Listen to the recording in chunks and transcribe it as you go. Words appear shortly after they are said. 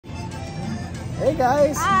Hey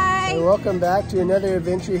guys! Hi! And welcome back to another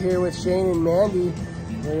adventure here with Shane and Mandy.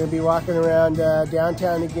 We're going to be walking around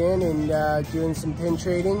downtown again and doing some pin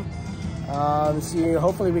trading. See,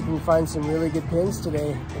 hopefully we can find some really good pins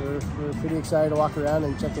today. We're pretty excited to walk around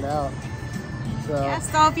and check it out. So, yeah,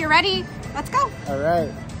 so if you're ready, let's go!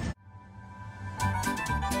 Alright.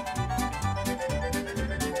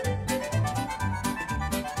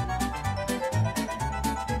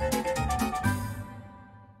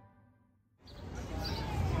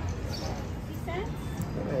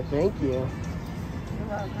 Thank you. You're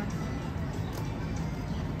welcome.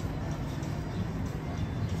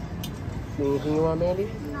 See anything you want, Mandy?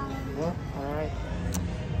 No? Alright.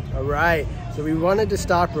 Alright, so we wanted to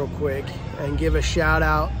stop real quick and give a shout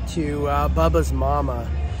out to Bubba's mama.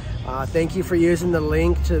 Thank you for using the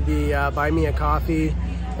link to the Buy Me a Coffee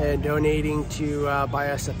and donating to buy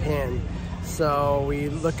us a pin. So we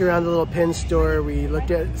looked around the little pin store, we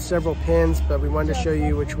looked at several pins, but we wanted to show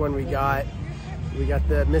you which one we got. We got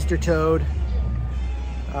the Mr. Toad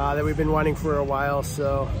that we've been wanting for a while.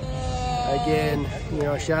 So again, you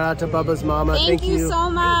know, shout out to Bubba's mama. Thank you so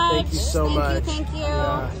much. Thank you so much. Thank you.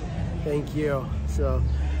 Yeah, thank you. So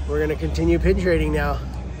we're gonna continue pin trading now.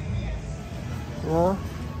 Yeah.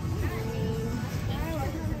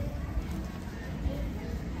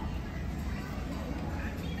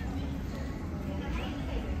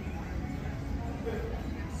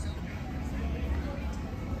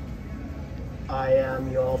 I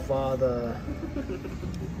am your father.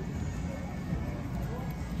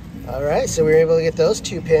 All right, so we were able to get those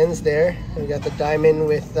two pins there. We got the diamond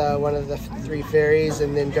with one of the three fairies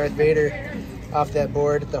and then Darth Vader off that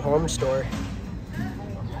board at the home store.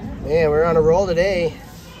 Man, we're on a roll today.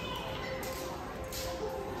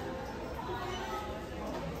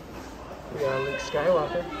 We got Luke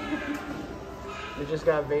Skywalker. We just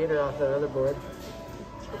got Vader off that other board.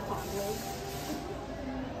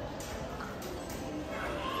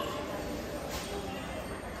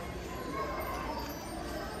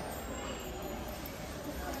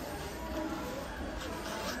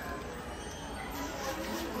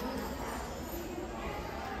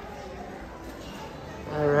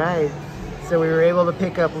 Alright, so we were able to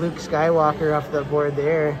pick up Luke Skywalker off the board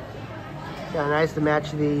there. Kind of nice to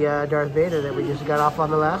match the Darth Vader that we just got off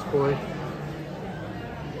on the last board.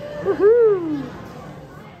 Woohoo!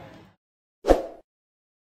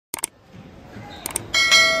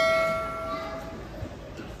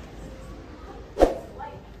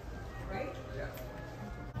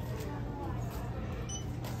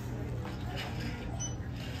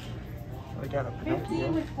 I got a 50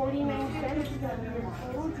 with 49 cents. Do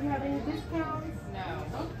you have any discounts?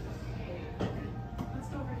 No. Let's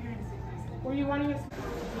go over here and see. Were you wanting us?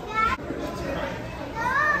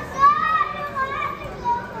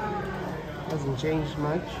 Hasn't changed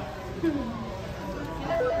much.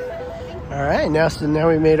 All right, now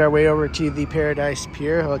we made our way over to the Paradise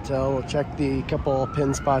Pier Hotel. We'll check the couple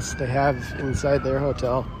pin spots they have inside their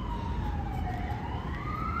hotel.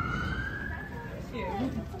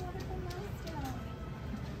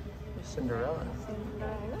 Cinderella.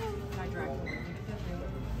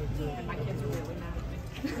 And my kids are really mad at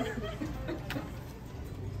me.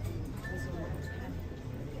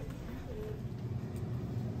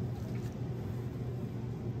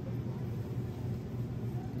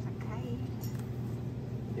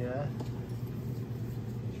 Yeah.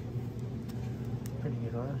 Pretty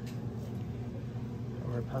good one. A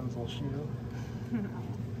Rapunzel shoe.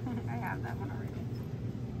 I have that one already.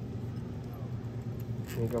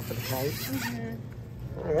 Can you go for the kite? Mm-hmm.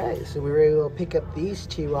 Alright, so we were able to pick up these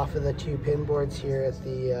two off of the two pin boards here at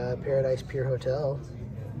the Paradise Pier Hotel.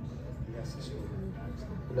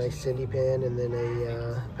 A nice Cindy pin and then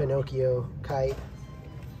a Pinocchio kite.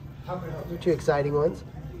 Two exciting ones.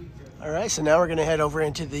 Alright, so now we're going to head over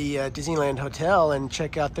into the Disneyland Hotel and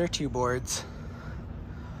check out their two boards.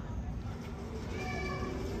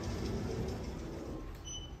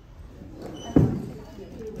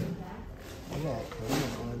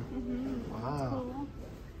 Wow. Cool.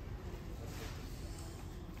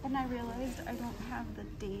 And I realized I don't have the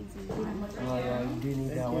daisy one. Oh yeah, you do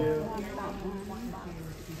need that one.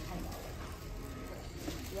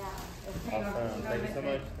 Awesome. Thank you so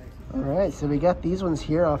much. Alright, so we got these ones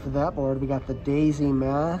here off of that board. We got the Daisy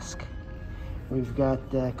mask. We've got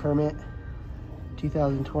Kermit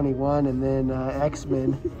 2021 and then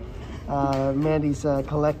X-Men. Mandy's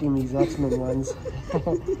collecting these X-Men ones.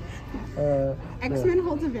 X-Men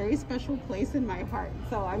holds a very special place in my heart,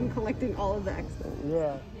 so I'm collecting all of the X-Men.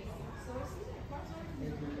 Yeah.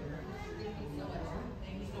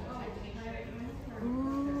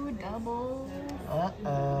 Ooh, double.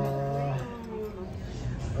 Uh-oh.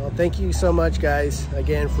 Well, thank you so much, guys,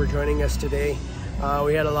 again for joining us today.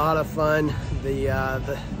 We had a lot of fun.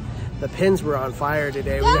 The pins were on fire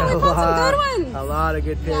today. Yeah, we pulled some good ones. A lot of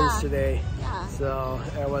good pins Yeah. today. Yeah. So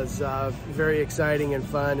it was very exciting and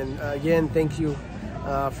fun. And again, thank you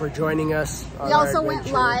for joining us on We our also went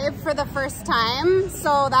adventure. live for the first time,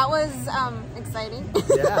 so that was exciting.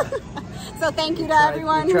 Yeah. So thank you to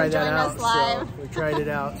everyone who joined us live. So we tried it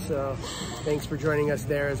out, so thanks for joining us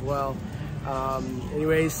there as well.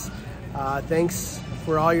 Anyways, thanks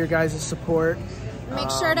for all your guys' support. Make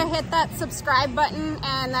sure to hit that subscribe button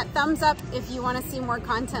and that thumbs up if you want to see more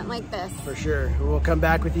content like this. For sure. We'll come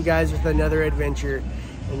back with you guys with another adventure.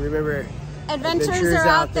 And remember, Adventures are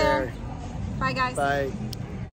out there. Bye, guys. Bye.